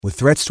With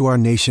threats to our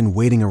nation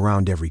waiting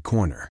around every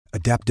corner,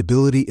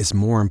 adaptability is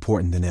more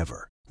important than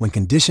ever. When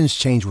conditions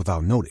change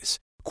without notice,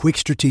 quick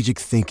strategic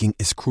thinking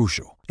is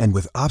crucial. And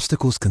with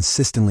obstacles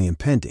consistently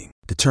impending,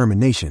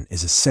 determination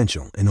is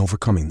essential in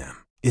overcoming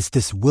them. It's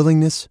this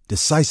willingness,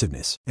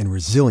 decisiveness, and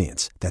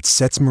resilience that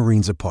sets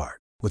Marines apart.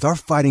 With our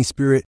fighting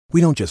spirit, we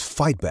don't just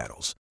fight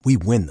battles, we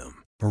win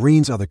them.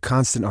 Marines are the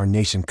constant our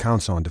nation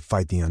counts on to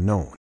fight the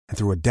unknown. And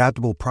through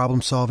adaptable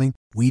problem solving,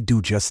 we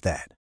do just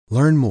that.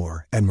 Learn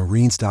more at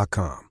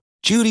marines.com.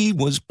 Judy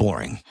was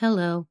boring.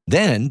 Hello.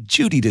 Then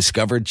Judy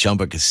discovered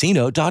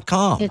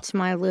ChumbaCasino.com. It's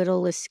my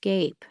little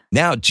escape.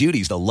 Now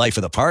Judy's the life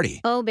of the party.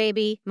 Oh,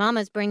 baby,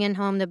 mama's bringing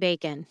home the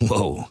bacon.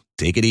 Whoa,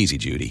 take it easy,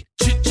 Judy.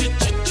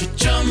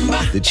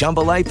 The Chumba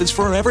life is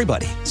for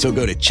everybody. So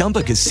go to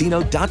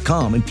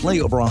ChumbaCasino.com and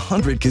play over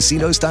 100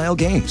 casino-style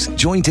games.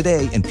 Join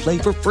today and play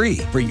for free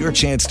for your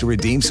chance to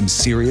redeem some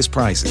serious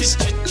prizes.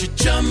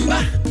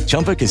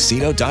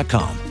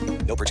 ChumbaCasino.com.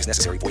 No purchase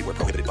necessary. Void where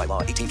prohibited by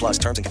law. 18 plus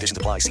terms and conditions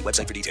apply. See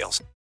website for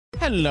details.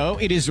 Hello,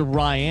 it is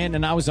Ryan,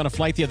 and I was on a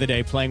flight the other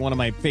day playing one of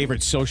my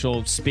favorite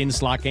social spin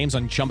slot games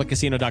on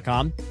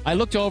ChumbaCasino.com. I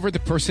looked over at the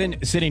person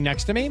sitting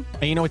next to me,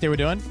 and you know what they were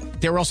doing?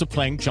 They were also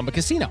playing Chumba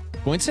Casino.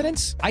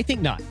 Coincidence? I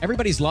think not.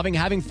 Everybody's loving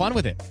having fun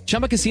with it.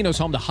 Chumba Casino is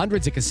home to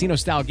hundreds of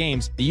casino-style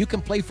games that you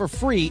can play for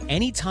free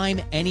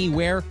anytime,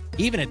 anywhere,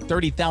 even at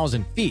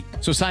 30,000 feet.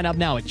 So sign up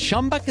now at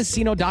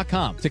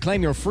ChumbaCasino.com to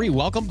claim your free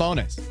welcome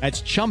bonus.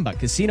 That's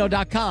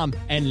ChumbaCasino.com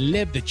and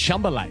live the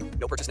Chumba life.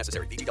 No purchase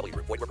necessary. VGW.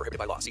 Void where prohibited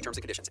by law. See terms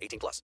and conditions. 18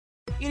 plus.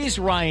 It is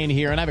Ryan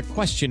here, and I have a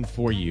question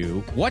for you.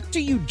 What do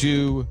you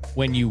do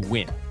when you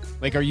win?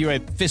 Like, are you a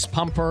fist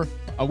pumper,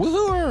 a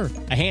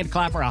woohooer, a hand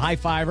clapper, a high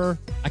fiver?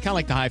 I kind of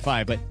like the high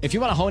five, but if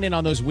you want to hone in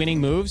on those winning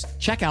moves,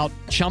 check out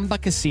Chumba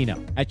Casino.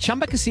 At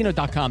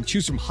ChumbaCasino.com,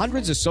 choose from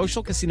hundreds of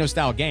social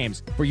casino-style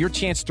games for your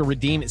chance to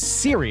redeem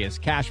serious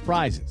cash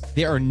prizes.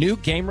 There are new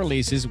game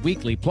releases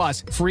weekly,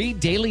 plus free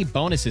daily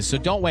bonuses, so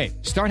don't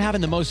wait. Start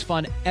having the most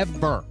fun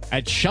ever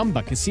at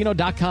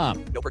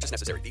ChumbaCasino.com. No purchase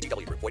necessary.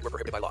 VGW. Void where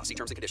prohibited by law. See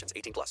terms and conditions.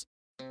 18 plus.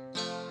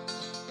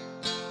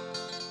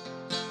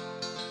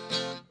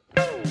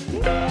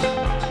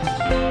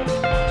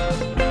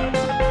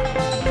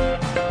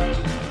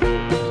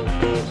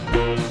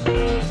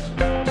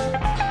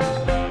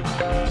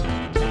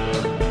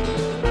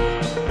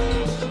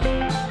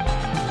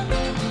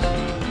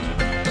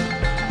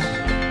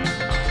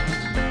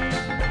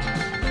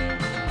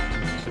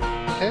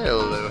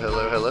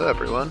 Hello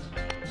everyone.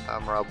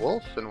 I'm Rob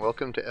Wolf, and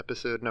welcome to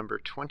episode number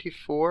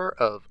 24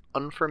 of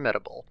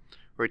Unformidable,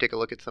 where we take a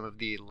look at some of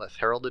the less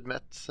heralded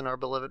Mets in our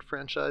beloved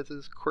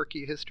franchise's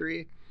quirky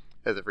history,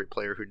 as every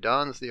player who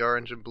dons the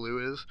orange and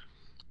blue is,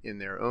 in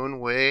their own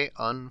way,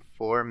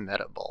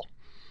 unformidable.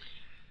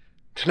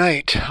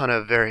 Tonight, on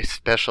a very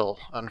special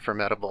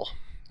Unformidable,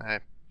 I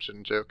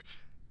shouldn't joke,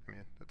 I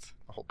mean, that's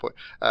the whole point,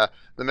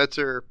 the Mets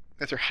are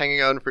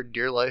hanging on for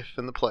dear life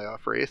in the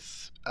playoff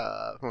race.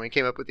 When we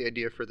came up with the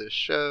idea for this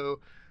show,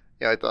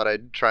 I thought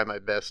I'd try my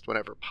best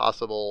whenever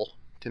possible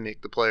to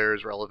make the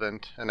players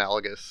relevant,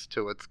 analogous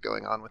to what's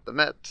going on with the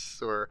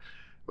Mets, or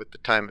with the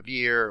time of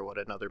year, or what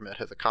another Met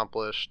has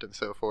accomplished, and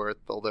so forth,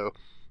 although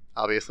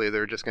obviously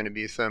there are just going to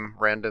be some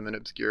random and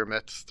obscure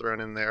Mets thrown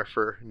in there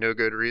for no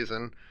good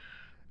reason.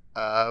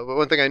 But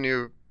one thing I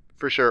knew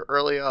for sure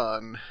early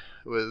on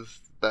was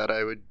that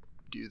I would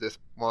do this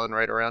one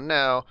right around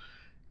now,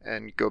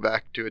 and go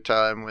back to a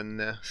time when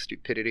the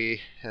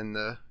stupidity and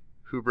the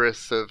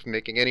hubris of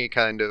making any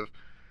kind of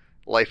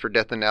life or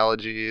death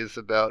analogies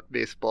about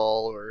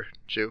baseball, or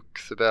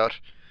jokes about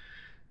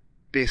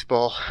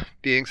baseball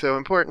being so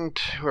important,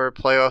 or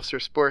playoffs or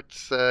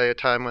sports, a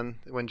time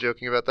when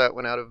joking about that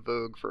went out of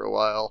vogue for a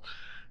while,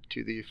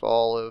 to the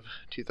fall of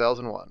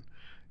 2001.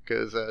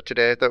 Because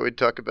today I thought we'd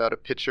talk about a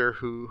pitcher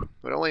who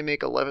would only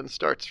make 11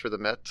 starts for the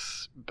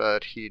Mets,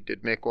 but he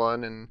did make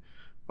one in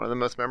one of the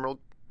most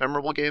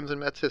memorable games in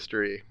Mets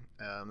history.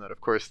 That, of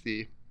course,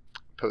 the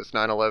post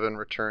 9/11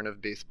 return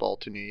of baseball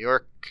to New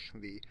York,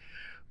 the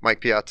Mike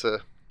Piazza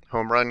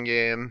home run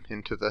game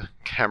into the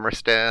camera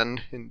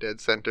stand in dead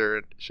center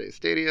at Shea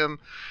Stadium,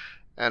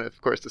 and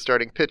of course the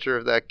starting pitcher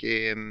of that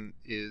game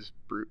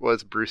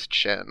was Bruce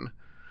Chen.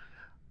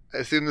 I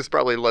assume this is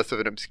probably less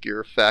of an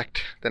obscure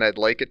fact than I'd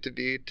like it to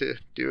be to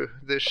do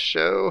this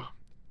show,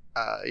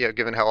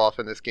 given how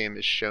often this game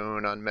is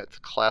shown on Mets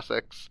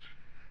Classics.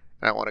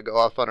 I don't want to go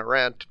off on a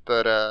rant,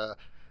 but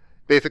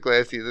basically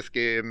I see this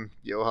game,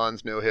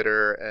 Johan's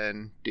no-hitter,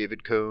 and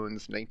David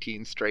Cohn's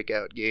 19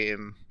 strikeout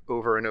game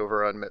over and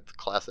over on Mets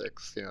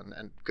Classics,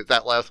 and because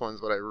that last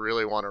one's what I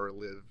really want to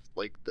relive,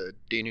 like the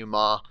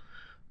denouement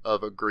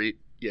of a great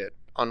yet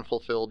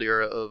unfulfilled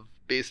era of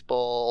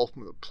baseball,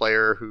 with a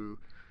player who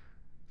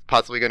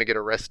possibly going to get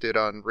arrested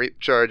on rape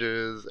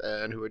charges,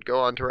 and who would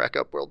go on to rack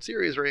up World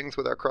Series rings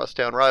with our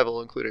crosstown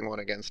rival, including one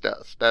against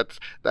us. That's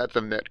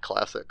a Met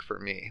classic for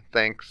me.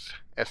 Thanks,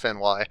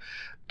 SNY.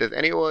 Does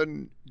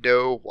anyone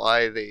know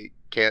why they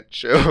can't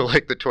show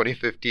like the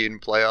 2015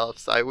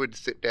 playoffs, I would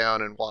sit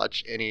down and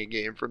watch any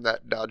game from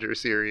that Dodger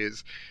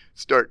series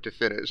start to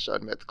finish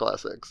on Mets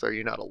Classics. Are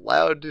you not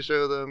allowed to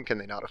show them? Can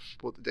they not?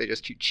 Are they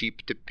just too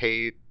cheap to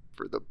pay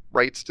for the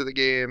rights to the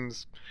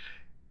games?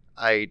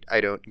 I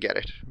don't get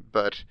it,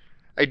 but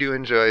I do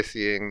enjoy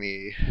seeing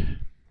the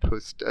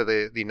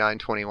the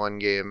 9/21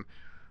 game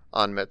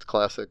on Mets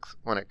Classics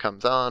when it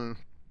comes on.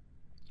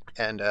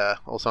 And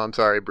also, I'm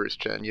sorry, Bruce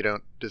Chen, you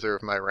don't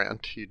deserve my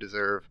rant. You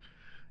deserve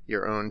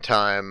your own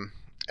time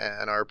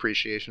and our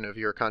appreciation of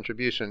your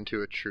contribution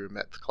to a true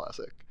Mets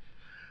classic.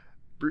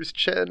 Bruce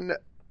Chen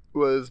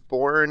was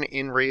born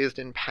and raised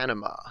in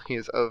Panama. He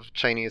is of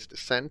Chinese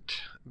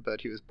descent,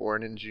 but he was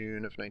born in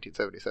June of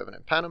 1977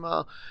 in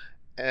Panama,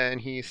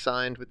 and he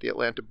signed with the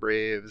Atlanta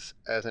Braves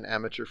as an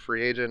amateur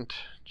free agent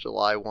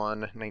July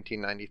 1,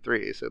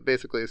 1993. So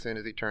basically, as soon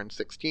as he turned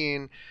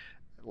 16,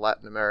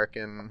 Latin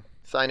American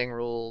signing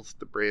rules,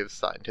 the Braves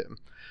signed him.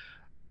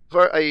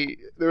 I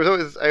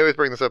always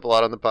bring this up a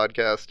lot on the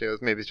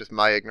podcast. Maybe it's just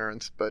my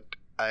ignorance, but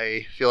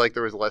I feel like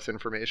there was less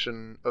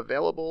information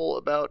available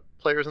about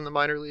players in the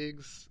minor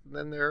leagues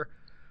than there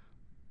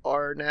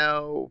are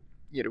now.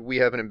 We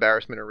have an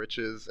embarrassment of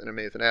riches and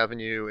Amazing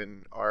Avenue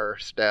and our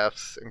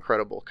staff's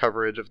incredible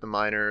coverage of the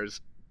minors.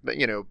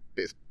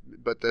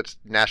 But that's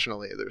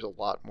nationally. There's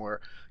a lot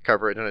more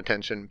coverage and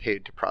attention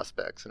paid to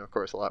prospects, and of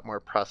course a lot more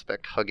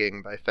prospect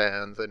hugging by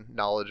fans and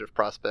knowledge of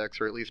prospects,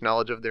 or at least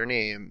knowledge of their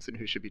names and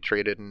who should be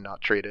traded and not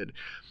traded.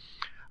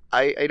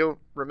 I don't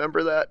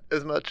remember that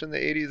as much in the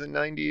 80s and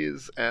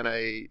 90s, and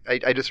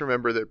I just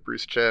remember that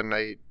Bruce Chen,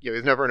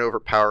 he's never an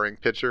overpowering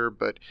pitcher,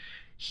 but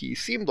he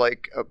seemed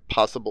like a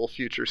possible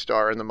future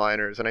star in the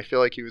minors, and I feel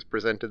like he was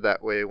presented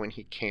that way when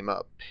he came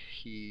up.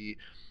 He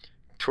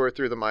toured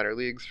through the minor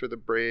leagues for the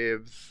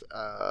Braves,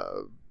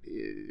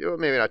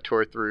 maybe not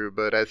tore through,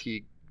 but as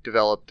he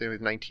developed in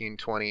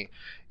 1920,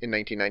 in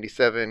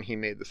 1997, he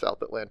made the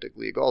South Atlantic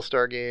League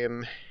All-Star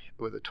Game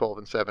with a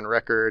 12-7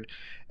 record,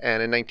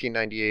 and in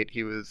 1998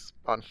 he was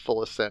on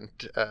full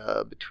ascent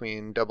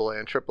between AA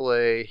and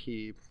AAA.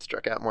 He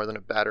struck out more than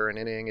a batter an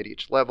inning at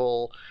each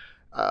level,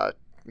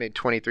 made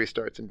 23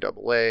 starts in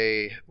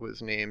AA,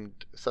 was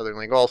named Southern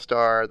League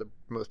All-Star, the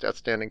most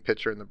outstanding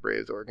pitcher in the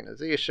Braves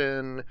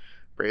organization,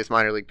 Braves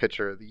Minor League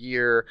Pitcher of the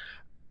Year.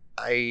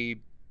 I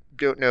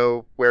don't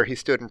know where he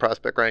stood in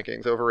prospect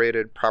rankings,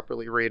 overrated,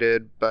 properly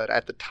rated, but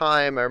at the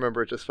time I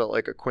remember it just felt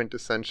like a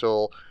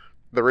quintessential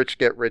the rich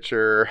get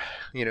richer,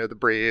 the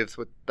Braves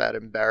with that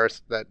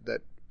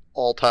that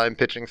all-time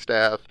pitching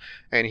staff,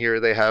 and here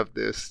they have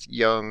this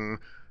young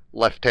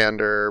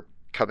left-hander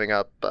coming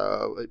up,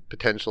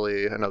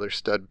 potentially another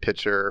stud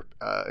pitcher,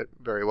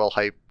 very well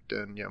hyped,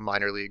 and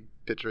minor league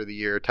pitcher of the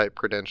year type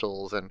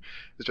credentials, and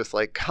it's just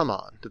like, come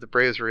on, do the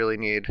Braves really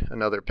need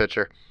another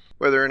pitcher?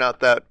 Whether or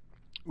not that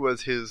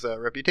was his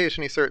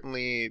reputation, he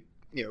certainly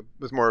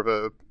was more of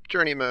a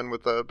journeyman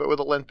with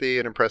a lengthy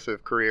and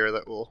impressive career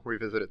that we'll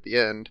revisit at the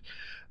end.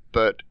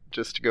 But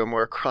just to go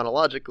more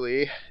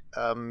chronologically,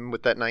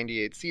 with that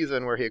 98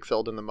 season where he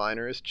excelled in the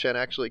minors, Chen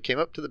actually came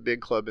up to the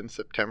big club in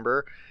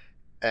September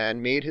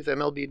and made his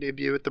MLB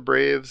debut with the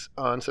Braves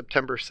on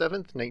September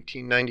 7th,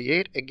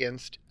 1998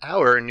 against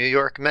our New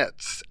York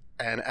Mets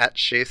and at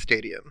Shea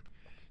Stadium.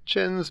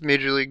 Chen's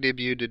major league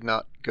debut did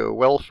not go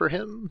well for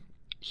him.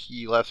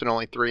 He lasted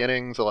only 3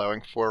 innings,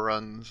 allowing 4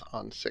 runs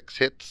on 6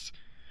 hits.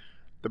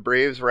 The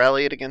Braves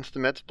rallied against the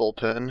Mets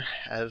bullpen,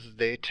 as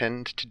they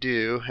tend to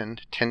do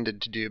and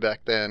tended to do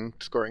back then,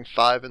 scoring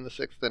 5 in the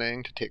 6th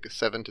inning to take a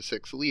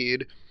 7-6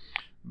 lead.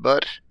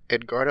 But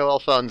Edgardo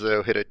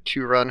Alfonzo hit a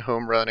 2-run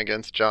home run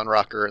against John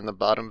Rocker in the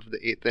bottom of the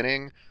 8th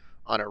inning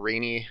on a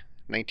rainy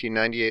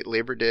 1998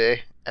 Labor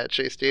Day at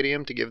Shea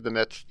Stadium to give the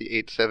Mets the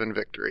 8-7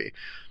 victory.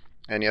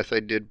 And yes, I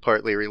did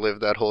partly relive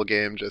that whole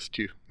game just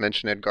to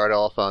mention Edgardo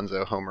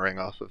Alfonzo homering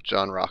off of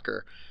John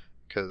Rocker,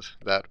 because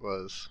that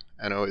was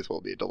and always will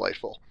be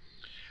delightful.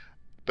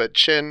 But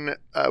Chen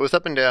was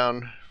up and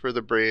down for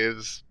the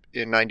Braves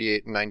in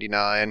 98 and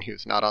 99. He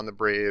was not on the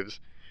Braves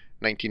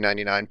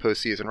 1999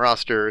 postseason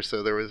roster,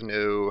 so there was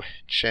no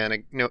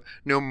Chen,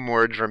 no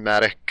more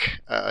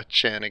dramatic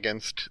Chen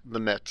against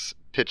the Mets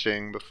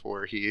pitching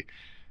before he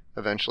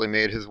eventually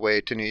made his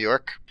way to New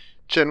York.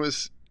 Chen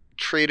was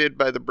traded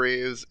by the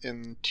Braves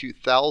in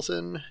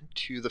 2000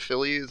 to the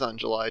Phillies on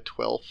July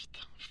 12th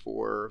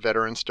for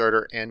veteran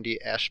starter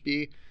Andy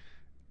Ashby.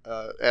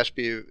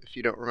 Ashby, if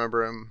you don't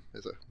remember him,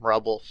 is a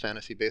Rob Wolf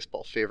fantasy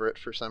baseball favorite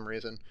for some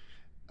reason.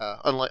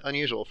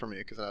 Unusual for me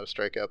because I'm not a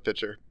strikeout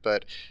pitcher,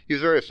 but he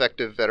was a very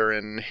effective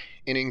veteran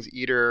innings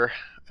eater.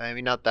 I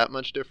mean, not that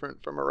much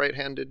different from a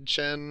right-handed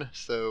Chen,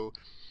 so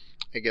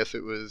I guess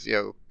it was, I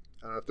don't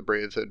know if the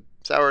Braves had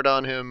soured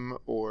on him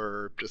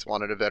or just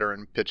wanted a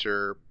veteran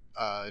pitcher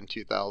in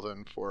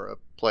 2000 for a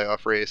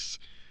playoff race.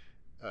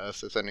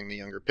 So sending the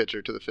younger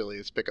pitcher to the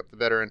Phillies, pick up the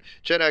veteran.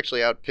 Chen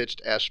actually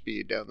outpitched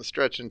Ashby down the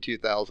stretch in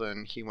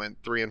 2000. He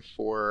went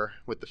 3-4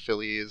 with the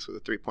Phillies with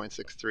a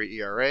 3.63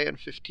 ERA and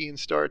 15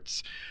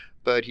 starts,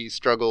 but he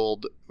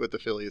struggled with the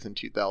Phillies in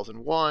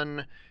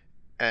 2001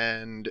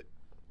 and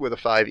with a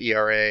 5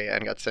 ERA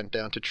and got sent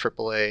down to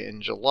AAA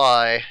in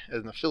July,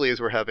 and the Phillies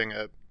were having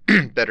a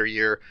better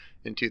year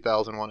in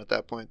 2001 at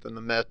that point than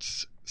the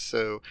Mets.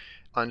 So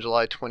on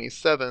July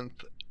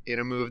 27th, in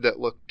a move that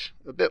looked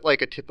a bit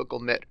like a typical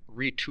Met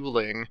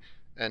retooling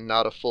and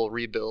not a full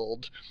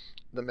rebuild,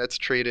 the Mets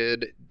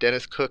traded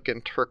Dennis Cook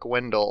and Turk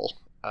Wendell,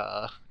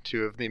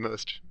 two of the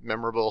most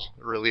memorable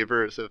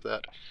relievers of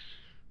that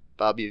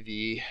Bobby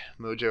V,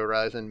 Mojo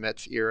Rising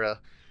Mets era,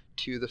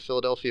 to the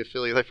Philadelphia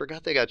Phillies. I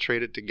forgot they got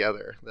traded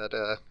together. That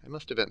it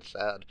must have been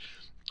sad.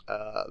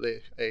 I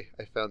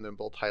found them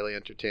both highly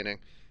entertaining.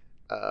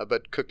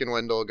 But Cook and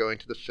Wendell going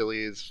to the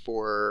Phillies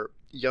for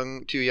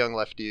two young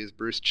lefties,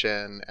 Bruce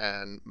Chen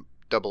and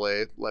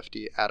AA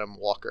lefty Adam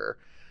Walker.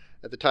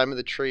 At the time of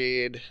the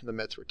trade, the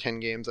Mets were 10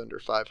 games under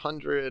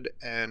 500,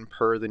 and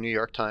per the New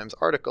York Times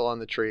article on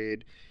the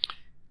trade,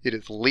 it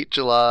is late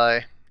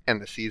July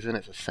and the season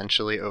is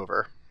essentially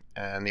over.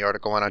 And the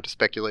article went on to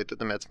speculate that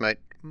the Mets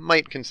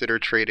might consider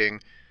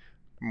trading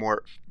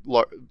more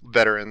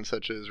veterans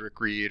such as Rick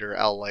Reed or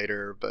Al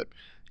Leiter, but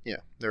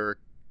there were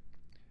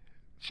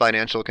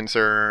financial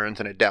concerns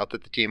and a doubt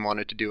that the team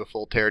wanted to do a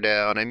full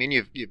teardown. I mean,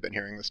 you've been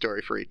hearing the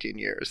story for 18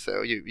 years,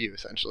 so you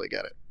essentially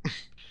get it.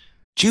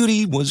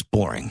 Judy was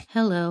boring.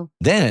 Hello.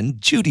 Then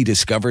Judy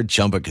discovered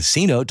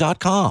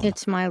ChumbaCasino.com.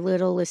 It's my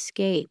little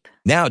escape.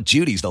 Now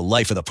Judy's the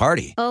life of the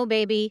party. Oh,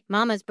 baby,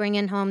 mama's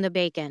bringing home the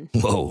bacon.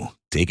 Whoa,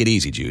 take it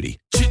easy, Judy.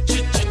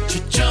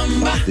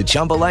 The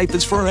Chumba life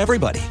is for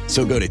everybody.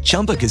 So go to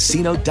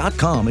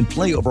ChumbaCasino.com and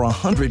play over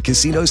 100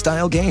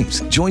 casino-style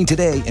games. Join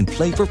today and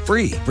play for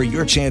free for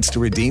your chance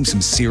to redeem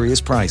some serious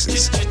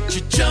prizes.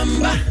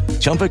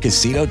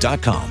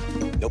 ChumbaCasino.com.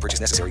 No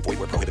purchase necessary. Void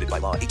where prohibited by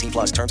law. 18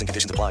 plus terms and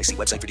conditions apply. See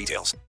website for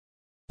details.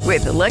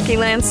 With the Lucky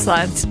Land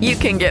Slots, you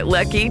can get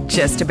lucky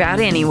just about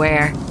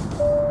anywhere.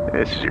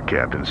 This is your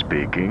captain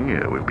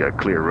speaking. We've got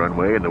clear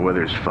runway and the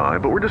weather's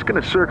fine, but we're just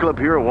going to circle up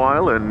here a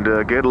while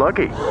and get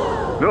lucky.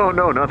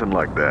 No, nothing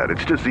like that.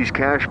 It's just these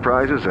cash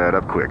prizes add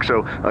up quick.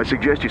 So I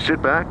suggest you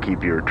sit back,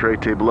 keep your tray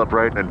table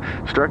upright, and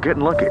start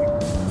getting lucky.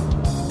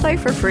 Play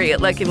for free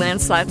at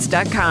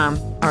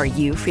LuckyLandSlots.com. Are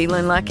you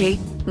feeling lucky?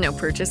 No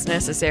purchase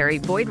necessary.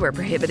 Void where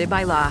prohibited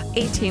by law.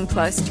 18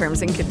 plus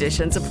terms and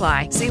conditions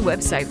apply. See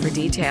website for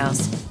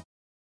details.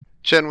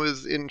 Chen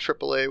was in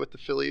AAA with the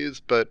Phillies,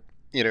 but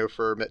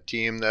for a Met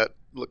team that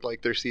looked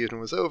like their season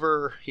was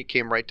over, he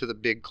came right to the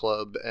big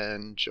club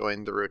and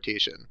joined the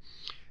rotation.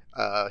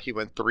 He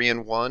went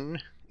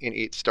 3-1 in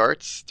 8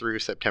 starts through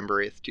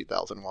September 8th,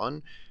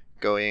 2001,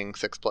 going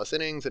 6+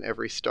 innings in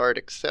every start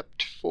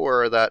except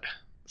for that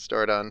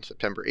start on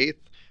September 8th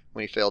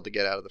when he failed to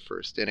get out of the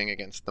first inning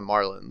against the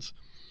Marlins.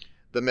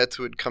 The Mets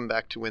would come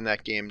back to win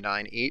that game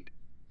 9-8.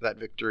 That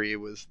victory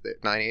was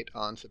 9-8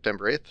 on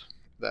September 8th.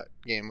 That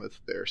game was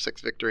their 6th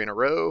victory in a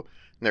row,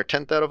 and their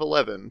 10th out of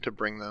 11 to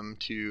bring them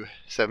to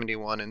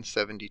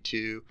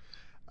 71-72.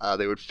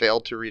 They would fail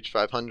to reach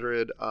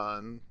 500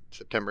 on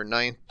September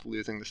 9th,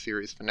 losing the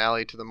series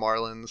finale to the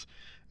Marlins.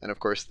 And of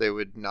course, they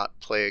would not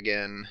play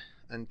again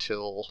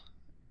until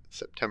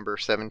September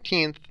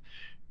 17th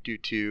due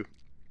to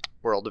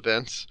world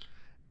events.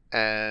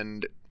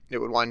 And it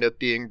would wind up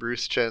being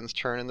Bruce Chen's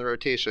turn in the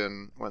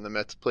rotation when the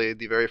Mets played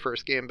the very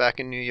first game back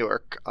in New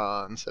York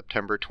on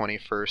September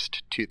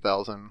 21st,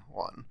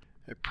 2001.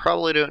 I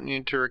probably don't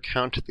need to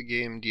recount the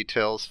game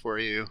details for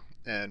you,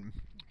 and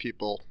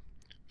people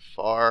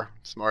far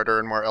smarter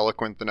and more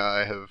eloquent than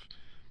I have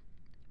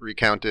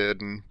recounted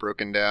and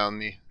broken down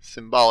the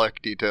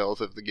symbolic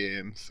details of the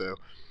game, so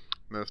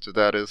most of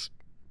that is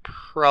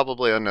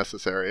probably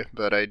unnecessary,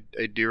 but I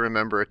do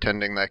remember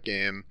attending that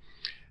game.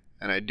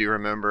 And I do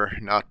remember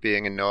not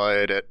being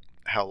annoyed at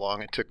how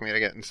long it took me to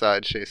get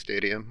inside Shea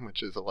Stadium,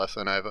 which is a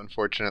lesson I've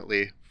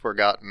unfortunately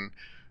forgotten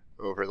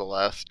over the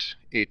last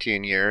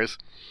 18 years.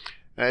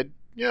 And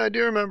I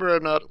do remember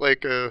I'm not I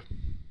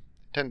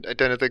tend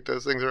to think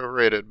those things are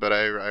overrated, but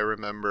I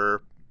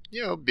remember,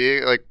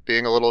 being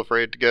a little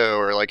afraid to go,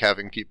 or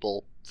having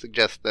people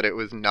suggest that it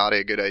was not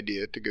a good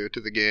idea to go to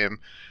the game.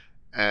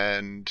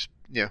 And,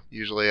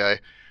 usually I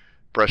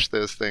brush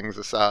those things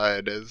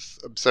aside as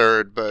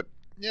absurd, but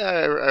yeah,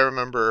 I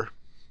remember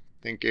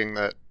thinking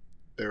that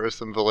there was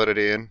some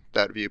validity in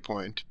that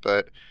viewpoint,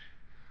 but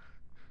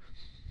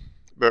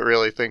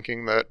really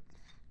thinking that,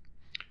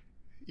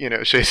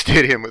 Shea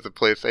Stadium was a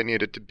place I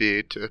needed to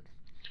be to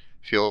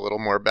feel a little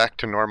more back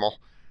to normal,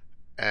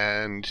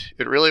 and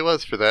it really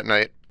was for that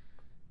night.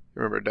 I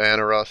remember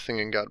Diana Ross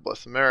singing God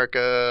Bless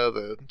America,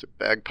 the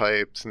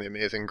bagpipes and the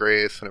Amazing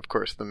Grace, and of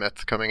course the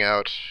Mets coming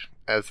out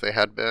as they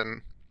had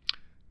been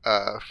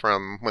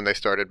from when they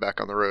started back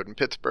on the road in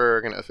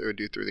Pittsburgh, and as they would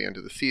do through the end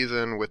of the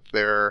season with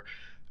their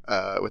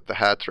with the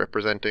hats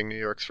representing New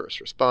York's first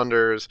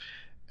responders,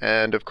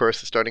 and of course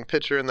the starting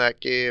pitcher in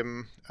that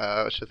game,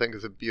 which I think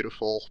is a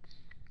beautiful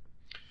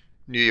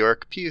New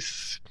York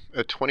piece,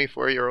 a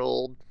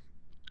 24-year-old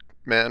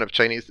man of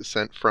Chinese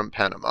descent from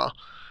Panama.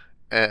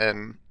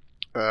 And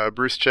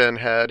Bruce Chen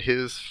had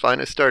his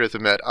finest start as a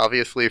Met,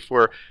 obviously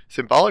for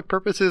symbolic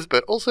purposes,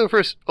 but also for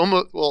his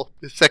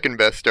second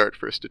best start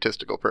for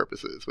statistical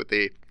purposes, with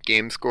a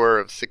game score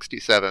of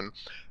 67,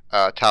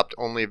 topped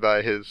only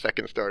by his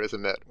second start as a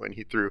Met when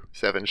he threw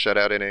 7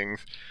 shutout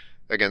innings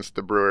against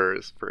the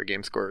Brewers for a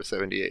game score of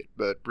 78.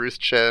 But Bruce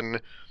Chen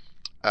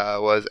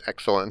was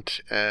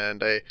excellent,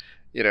 and I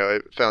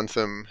found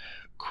some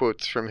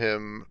quotes from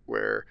him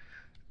where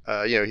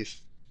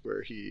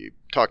he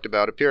talked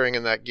about appearing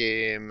in that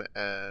game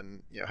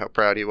and how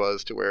proud he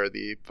was to wear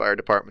the Fire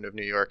Department of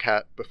New York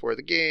hat before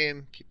the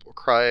game, people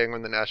crying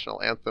when the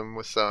national anthem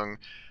was sung,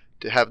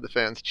 to have the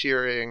fans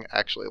cheering,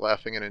 actually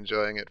laughing and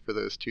enjoying it for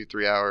those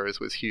 2-3 hours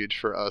was huge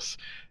for us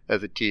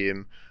as a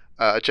team.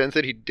 Chen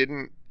said he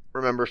didn't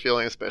remember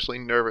feeling especially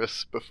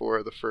nervous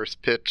before the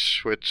first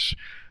pitch, which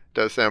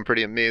does sound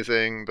pretty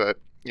amazing, but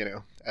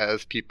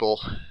as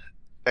people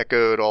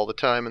echoed all the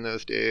time in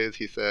those days,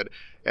 he said,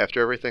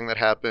 after everything that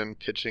happened,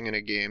 pitching in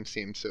a game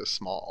seemed so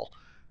small.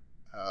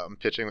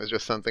 Pitching was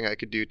just something I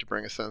could do to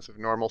bring a sense of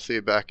normalcy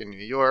back in New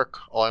York.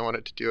 All I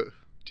wanted to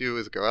do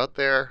was go out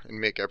there and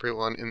make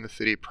everyone in the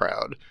city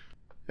proud.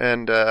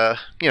 And, I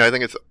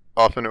think it's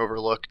often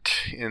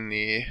overlooked in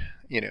the,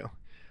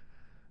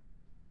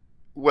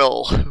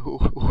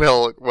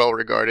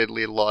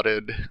 well-regardedly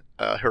lauded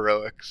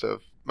heroics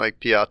of Mike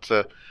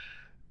Piazza.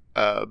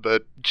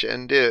 But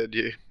Chen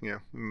did,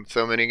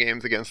 so many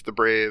games against the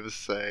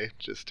Braves. I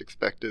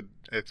expected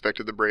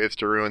the Braves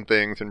to ruin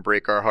things and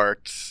break our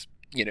hearts,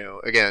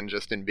 again,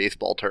 just in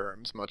baseball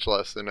terms, much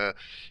less in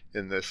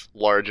this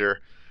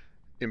larger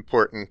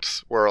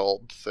importance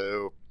world.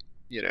 So,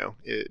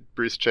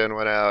 Bruce Chen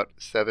went out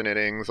 7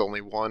 innings,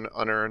 only 1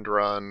 unearned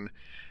run,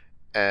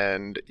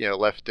 and,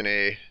 left in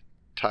a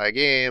tie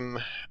game,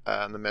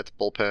 and the Mets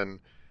bullpen,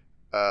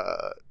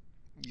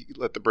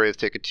 let the Braves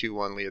take a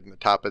 2-1 lead in the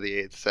top of the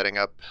 8th, setting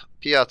up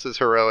Piazza's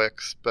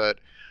heroics, but,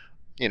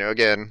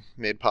 again,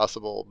 made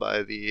possible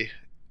by the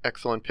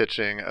excellent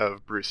pitching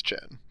of Bruce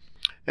Chen.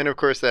 And, of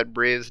course, that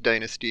Braves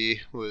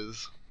dynasty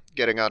was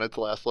getting on its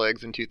last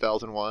legs in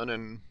 2001,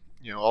 and,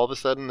 all of a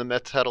sudden the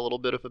Mets had a little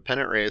bit of a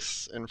pennant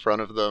race in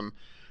front of them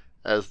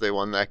as they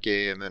won that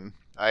game, and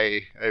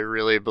I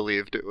really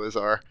believed it was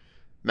our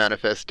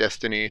manifest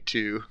destiny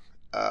to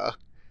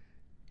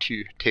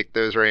take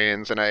those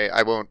reins, and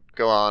I won't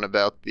go on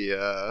about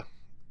the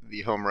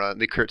home run,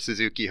 the Kurt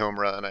Suzuki home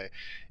run.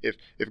 If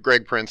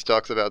Greg Prince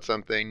talks about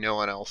something, no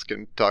one else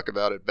can talk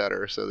about it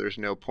better, so there's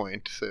no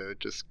point. So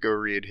just go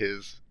read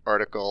his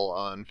article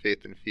on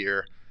Faith and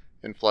Fear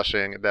in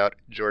Flushing about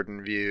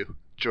Jordan Vu,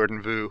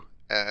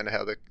 and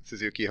how the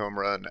Suzuki home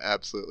run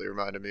absolutely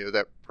reminded me of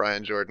that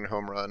Brian Jordan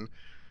home run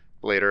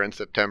later in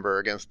September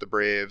against the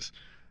Braves.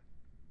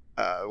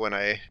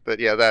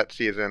 That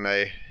season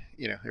it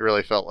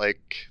really felt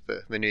like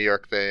the New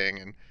York thing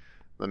and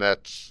the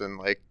Mets, and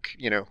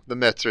the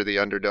Mets are the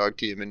underdog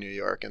team in New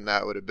York, and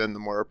that would have been the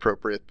more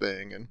appropriate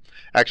thing. And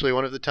actually,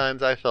 one of the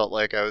times I felt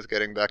like I was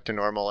getting back to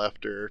normal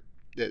after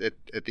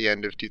at the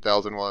end of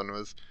 2001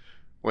 was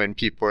when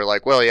people were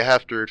like, well, you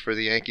have to root for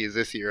the Yankees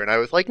this year. And I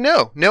was like,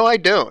 no, I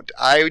don't.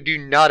 I do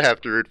not have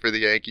to root for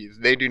the Yankees.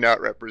 They do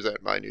not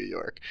represent my New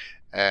York.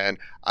 And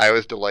I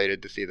was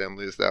delighted to see them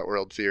lose that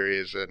World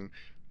Series, and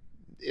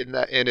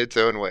in its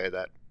own way,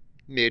 that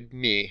made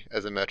me,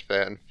 as a Met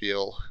fan,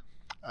 feel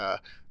a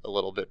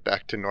little bit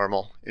back to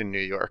normal in New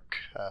York,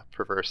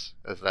 perverse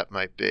as that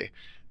might be.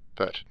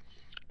 But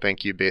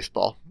thank you,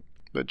 baseball.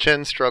 But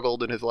Chen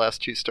struggled in his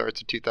last 2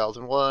 starts of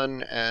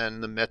 2001,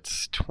 and the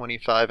Mets'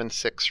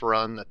 25-6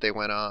 run that they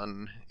went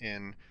on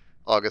in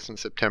August and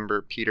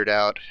September petered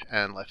out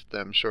and left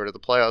them short of the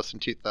playoffs in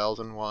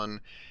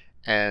 2001,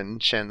 and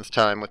Chen's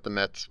time with the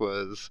Mets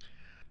was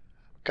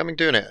coming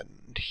to an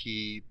end.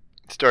 He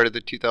started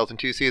the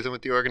 2002 season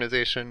with the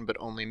organization, but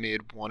only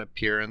made 1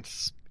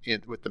 appearance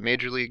with the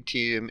major league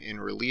team in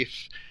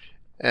relief.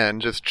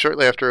 And just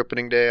shortly after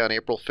opening day on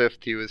April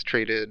 5th, he was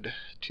traded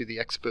to the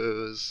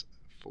Expos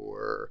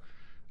for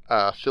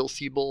Phil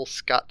Siebel,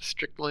 Scott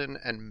Strickland,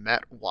 and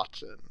Matt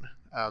Watson.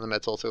 The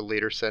Mets also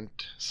later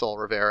sent Saul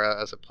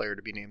Rivera as a player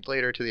to be named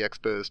later to the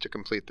Expos to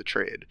complete the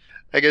trade.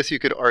 I guess you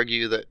could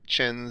argue that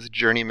Chen's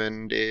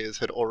journeyman days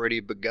had already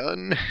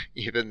begun.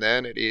 Even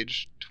then, at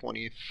age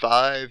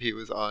 25, he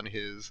was on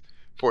his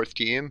 4th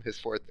team, his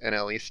 4th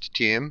NL East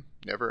team.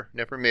 Never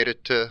made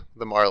it to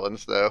the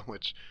Marlins, though,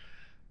 which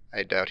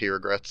I doubt he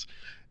regrets.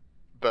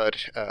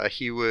 But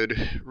he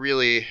would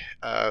really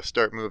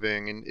start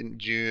moving in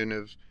June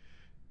of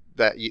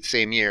that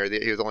same year.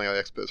 He was only on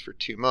the Expos for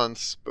 2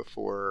 months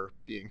before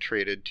being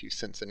traded to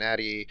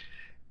Cincinnati,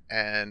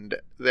 and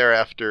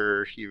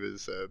thereafter he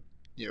was a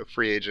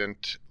free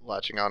agent,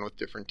 latching on with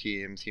different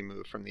teams. He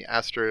moved from the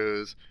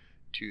Astros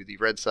to the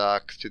Red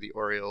Sox to the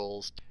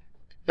Orioles.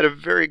 Had a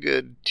very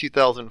good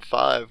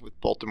 2005 with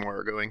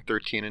Baltimore, going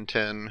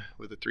 13-10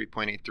 with a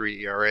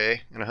 3.83 ERA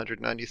and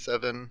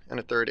 197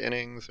 1/3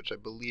 innings, which I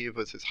believe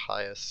was his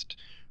highest,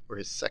 or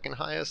his second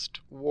highest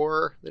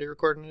WAR that he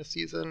recorded in a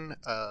season.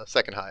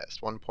 Second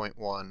highest,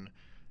 1.1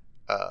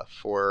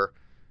 for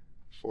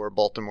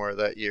Baltimore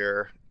that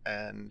year.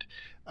 And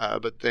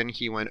But then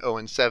he went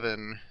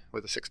 0-7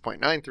 with a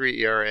 6.93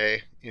 ERA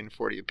in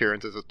 40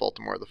 appearances with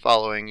Baltimore the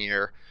following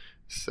year.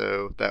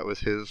 So that was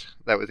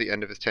the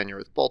end of his tenure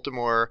with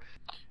Baltimore.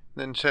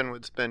 Then Chen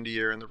would spend a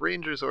year in the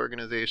Rangers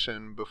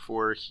organization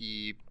before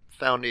he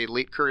found a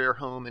late career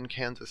home in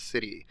Kansas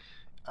City.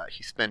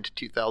 He spent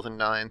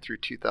 2009 through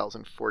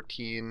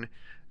 2014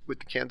 with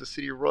the Kansas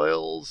City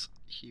Royals.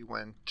 He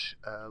went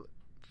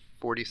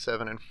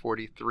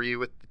 47-43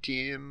 with the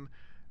team,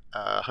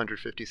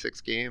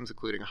 156 games,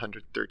 including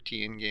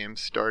 113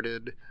 games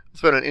started.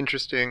 It's been an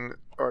interesting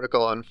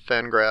article on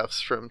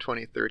Fangraphs from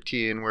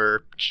 2013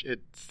 where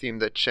it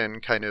seemed that Chen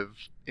kind of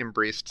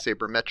embraced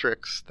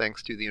sabermetrics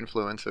thanks to the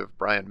influence of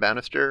Brian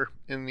Bannister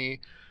in the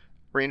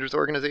Rangers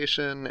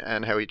organization,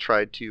 and how he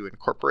tried to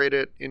incorporate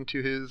it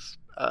into his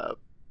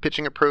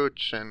pitching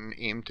approach and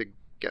aimed to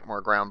get more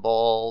ground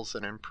balls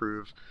and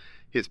improve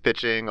his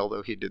pitching,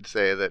 although he did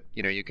say that,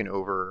 you can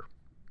over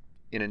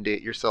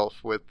inundate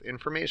yourself with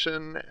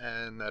information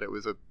and that it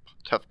was a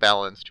tough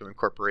balance to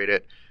incorporate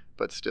it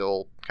but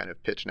still kind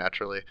of pitch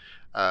naturally.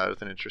 It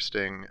was an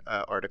interesting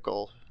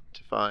article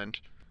to find.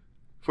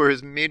 For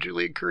his major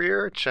league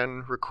career,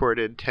 Chen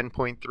recorded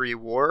 10.3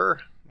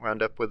 WAR,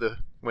 wound up with a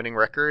winning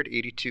record,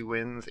 82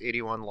 wins,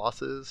 81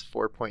 losses,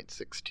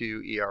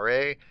 4.62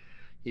 ERA.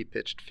 He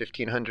pitched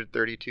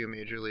 1,532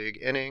 major league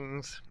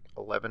innings,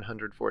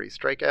 1,140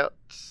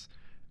 strikeouts,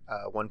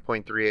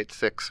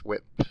 1.386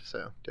 whip.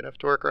 So did have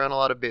to work around a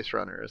lot of base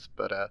runners,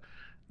 but a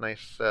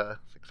nice,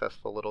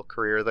 successful little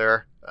career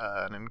there.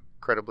 An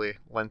incredibly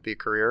lengthy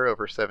career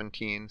over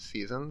 17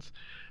 seasons.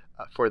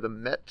 For the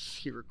Mets,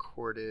 he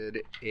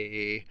recorded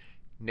a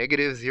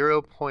negative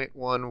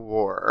 0.1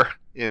 WAR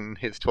in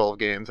his 12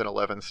 games and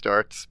 11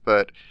 starts,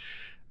 but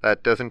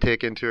that doesn't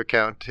take into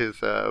account his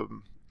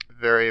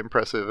very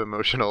impressive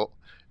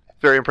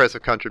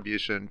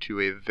contribution to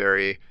a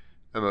very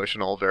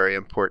emotional, very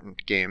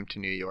important game to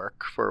New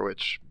York, for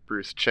which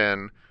Bruce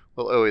Chen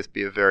will always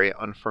be a very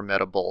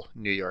unforgettable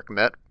New York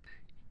Met.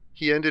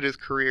 He ended his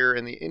career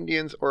in the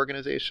Indians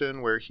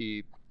organization, where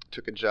he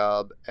took a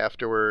job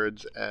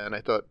afterwards, and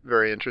I thought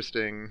very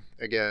interesting,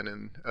 again,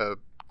 in a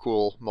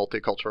cool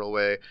multicultural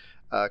way.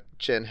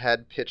 Chen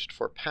had pitched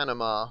for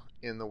Panama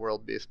in the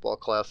World Baseball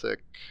Classic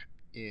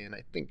in,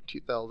 I think,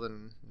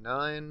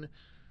 2009,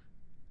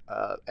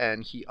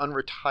 and he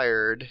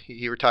unretired.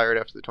 He retired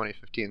after the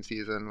 2015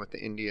 season with the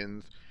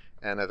Indians,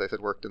 and as I said,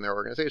 worked in their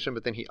organization,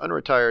 but then he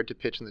unretired to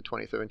pitch in the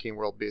 2017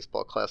 World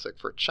Baseball Classic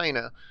for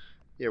China,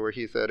 where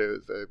he said it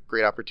was a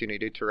great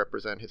opportunity to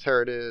represent his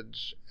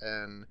heritage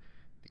and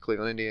the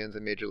Cleveland Indians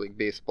and Major League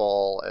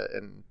Baseball,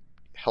 and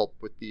help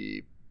with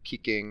the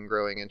peaking,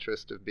 growing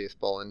interest of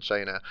baseball in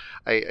China.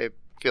 I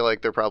feel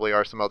like there probably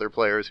are some other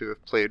players who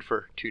have played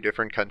for two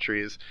different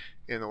countries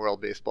in the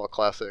World Baseball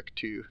Classic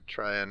to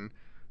try and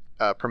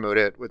promote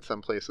it with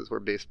some places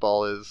where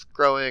baseball is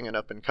growing and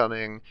up and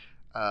coming.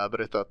 But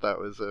I thought that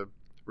was a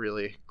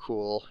really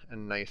cool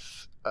and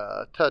nice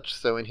touch.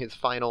 So in his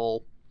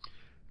final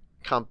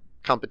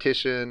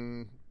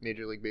competition,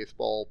 Major League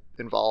Baseball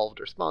involved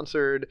or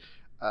sponsored,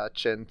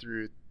 Chen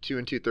threw 2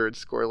 2/3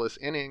 scoreless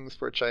innings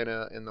for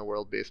China in the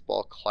World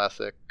Baseball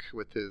Classic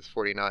with his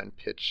 49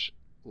 pitch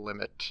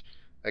limit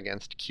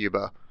against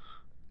Cuba.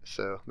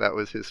 So that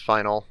was his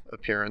final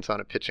appearance on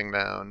a pitching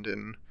mound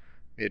in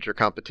major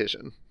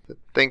competition.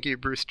 Thank you,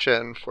 Bruce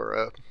Chen, for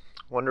a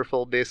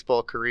wonderful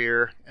baseball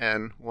career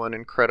and one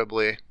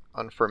incredibly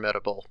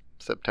unforgettable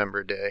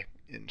September day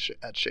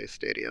at Shea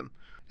Stadium.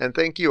 And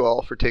thank you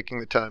all for taking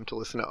the time to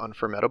listen to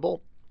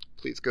Unforgettable.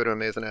 Please go to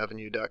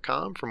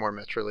AmazingAvenue.com for more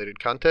Mets-related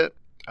content.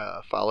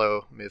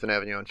 Follow Amazing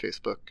Avenue on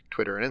Facebook,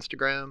 Twitter, and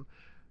Instagram.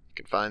 You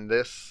can find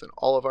this and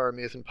all of our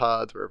amazing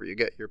pods wherever you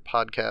get your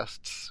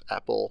podcasts: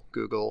 Apple,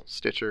 Google,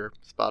 Stitcher,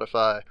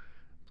 Spotify.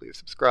 Please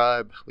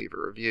subscribe, leave a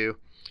review.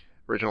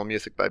 Original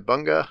music by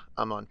Bunga.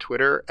 I'm on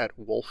Twitter at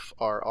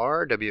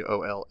WolfRR,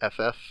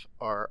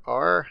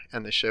 WOLFFRR,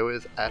 and the show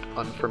is at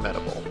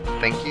Unforgettable.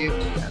 Thank you,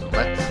 and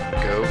let's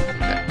go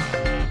Mets.